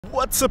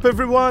What's up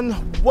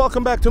everyone?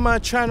 Welcome back to my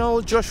channel.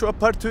 Joshua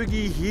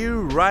Partugi here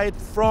right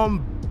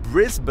from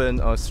Brisbane,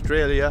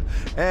 Australia.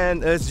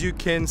 And as you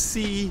can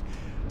see,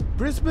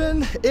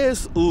 Brisbane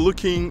is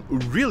looking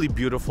really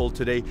beautiful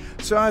today.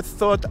 So I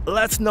thought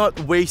let's not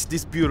waste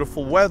this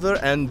beautiful weather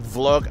and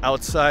vlog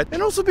outside.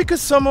 And also because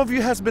some of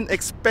you has been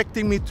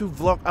expecting me to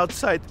vlog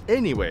outside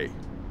anyway,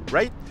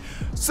 right?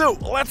 So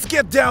let's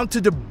get down to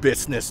the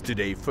business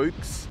today,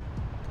 folks.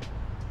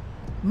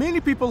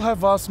 Many people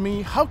have asked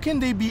me how can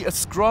they be a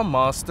Scrum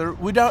Master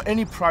without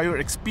any prior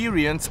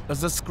experience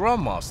as a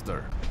Scrum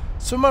Master?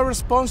 So my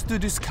response to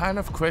this kind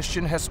of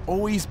question has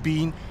always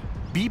been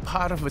be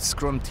part of a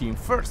Scrum team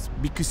first,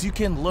 because you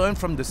can learn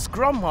from the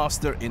Scrum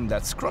Master in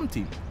that Scrum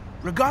team,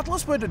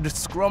 regardless whether the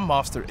Scrum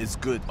Master is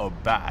good or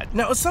bad.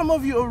 Now, as some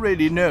of you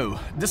already know,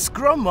 the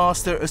Scrum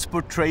Master as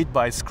portrayed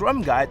by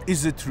Scrum Guide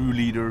is a true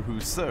leader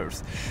who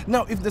serves.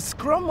 Now, if the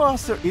Scrum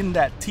Master in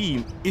that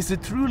team is a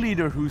true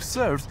leader who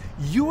serves,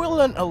 you will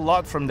learn a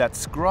lot from that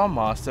Scrum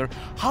Master.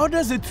 How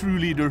does a true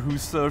leader who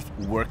serves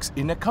works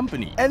in a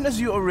company? And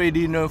as you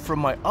already know from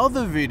my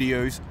other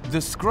videos,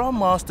 the Scrum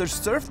Master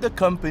serves the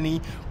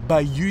company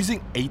by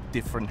using 8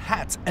 different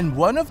hats, and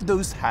one of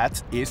those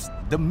hats is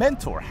the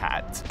mentor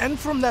hat. And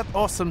from that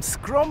awesome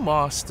Scrum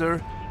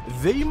Master,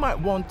 they might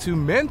want to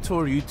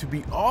mentor you to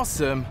be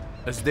awesome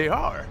as they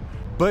are.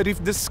 But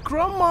if the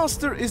Scrum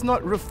Master is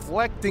not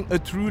reflecting a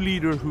true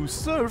leader who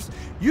serves,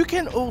 you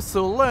can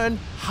also learn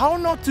how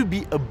not to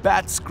be a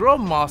bad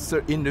Scrum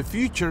Master in the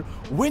future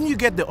when you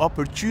get the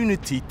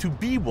opportunity to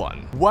be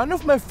one. One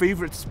of my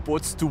favorite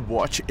sports to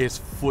watch is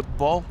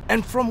football,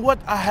 and from what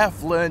I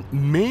have learned,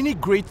 many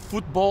great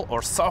football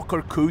or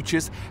soccer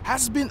coaches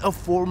has been a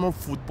former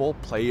football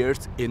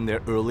players in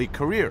their early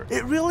career.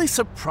 It really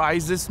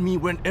surprises me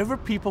whenever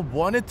people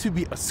wanted to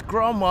be a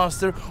Scrum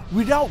Master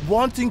without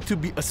wanting to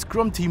be a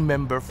Scrum team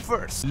member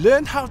first.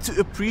 Learn how to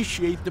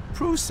appreciate the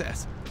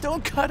process.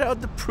 Don't cut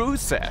out the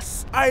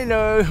process. I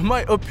know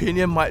my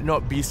opinion might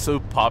not be so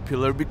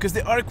popular because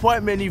there are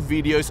quite many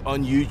videos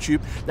on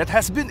YouTube that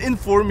has been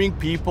informing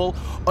people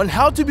on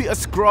how to be a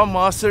Scrum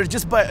Master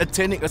just by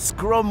attending a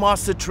Scrum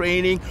Master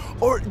training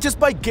or just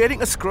by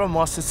getting a Scrum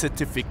Master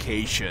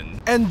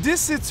certification. And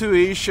this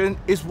situation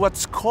is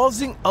what's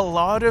causing a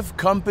lot of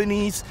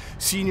companies,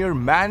 senior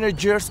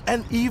managers,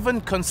 and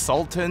even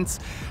consultants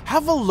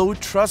have a low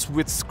trust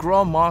with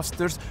Scrum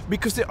Masters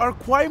because there are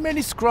quite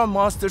many Scrum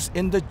Masters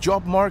in the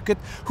job market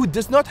who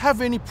does not have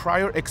any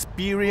prior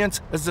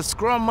experience as a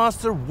Scrum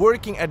Master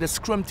working at the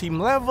Scrum team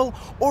level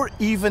or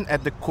even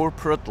at the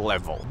corporate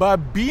level. By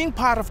being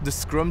part of the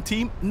Scrum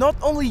team, not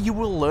only you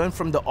will learn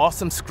from the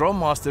awesome Scrum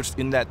Masters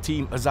in that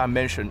team as I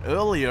mentioned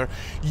earlier,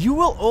 you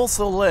will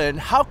also learn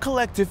how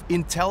collective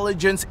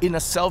intelligence in a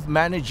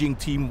self-managing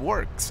team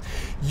works.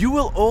 You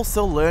will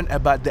also learn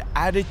about the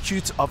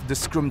attitudes of the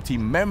Scrum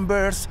team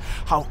members,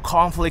 how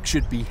conflict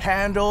should be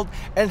handled,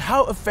 and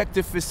how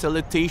effective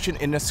facilitation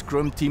in a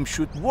Scrum team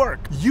should work.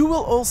 You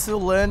will also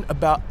learn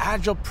about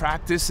Agile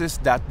practices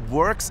that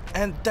works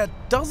and that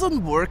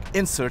doesn't work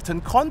in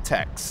certain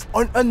contexts.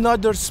 On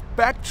another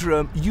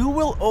spectrum, you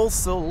will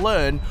also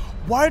learn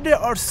why there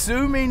are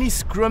so many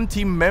Scrum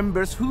team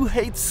members who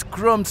hate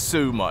Scrum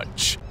so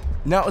much.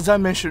 Now, as I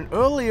mentioned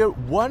earlier,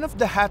 one of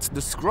the hats the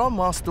Scrum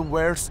Master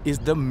wears is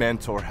the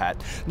mentor hat.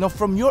 Now,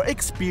 from your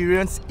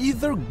experience,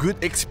 either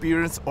good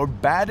experience or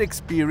bad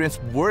experience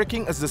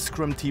working as the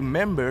Scrum team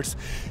members,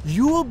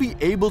 you will be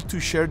able to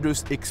share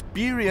those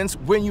experiences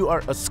when you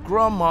are a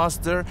Scrum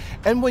Master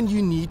and when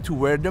you need to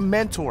wear the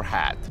mentor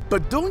hat.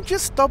 But don't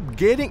just stop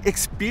getting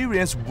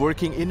experience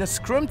working in a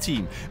Scrum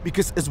team,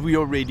 because as we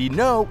already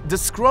know, the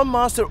Scrum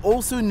Master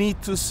also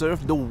needs to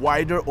serve the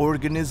wider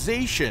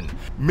organization.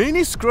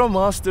 Many Scrum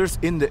Masters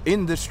in the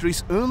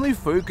industries only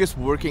focus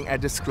working at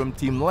the Scrum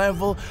team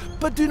level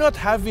but do not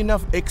have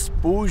enough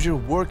exposure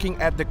working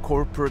at the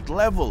corporate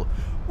level,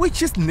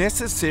 which is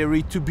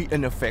necessary to be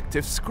an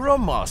effective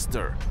Scrum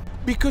Master.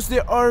 Because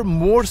there are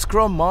more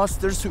Scrum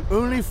Masters who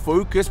only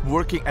focus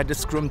working at the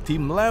Scrum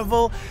team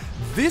level,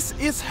 this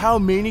is how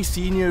many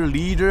senior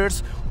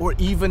leaders or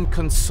even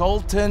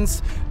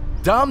consultants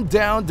dumb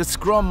down the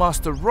Scrum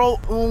Master role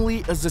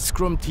only as the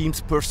Scrum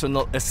team's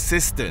personal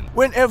assistant.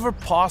 Whenever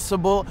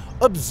possible,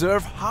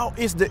 observe how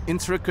is the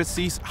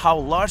intricacies, how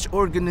large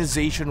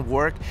organizations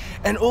work,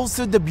 and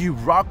also the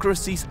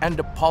bureaucracies and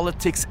the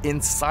politics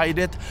inside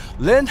it.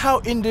 Learn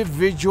how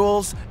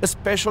individuals,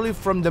 especially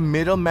from the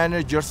middle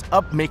managers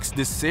up, makes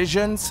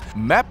decisions.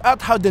 Map out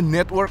how the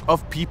network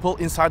of people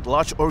inside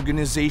large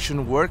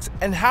organization works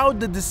and how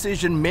the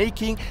decision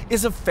making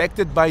is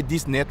affected by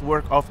this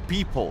network of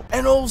people.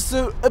 And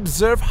also observe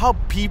how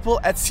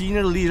people at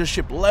senior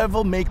leadership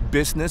level make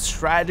business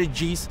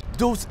strategies.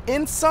 Those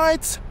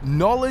insights,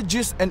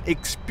 knowledges, and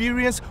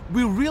experience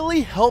will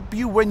really help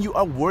you when you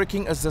are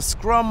working as a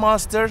Scrum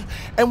Master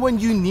and when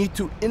you need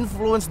to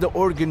influence the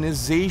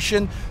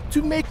organization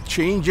to make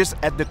changes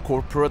at the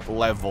corporate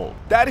level.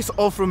 That is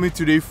all from me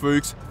today,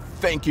 folks.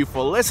 Thank you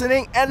for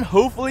listening, and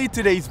hopefully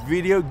today's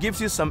video gives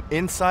you some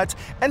insights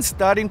and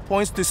starting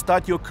points to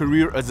start your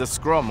career as a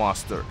Scrum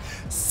Master.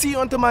 See you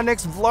until my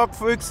next vlog,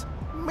 folks.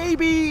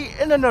 maybe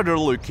in another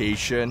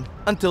location.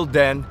 Until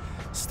then,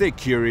 stay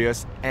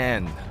curious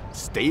and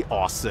stay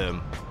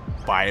awesome.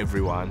 Bye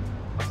everyone.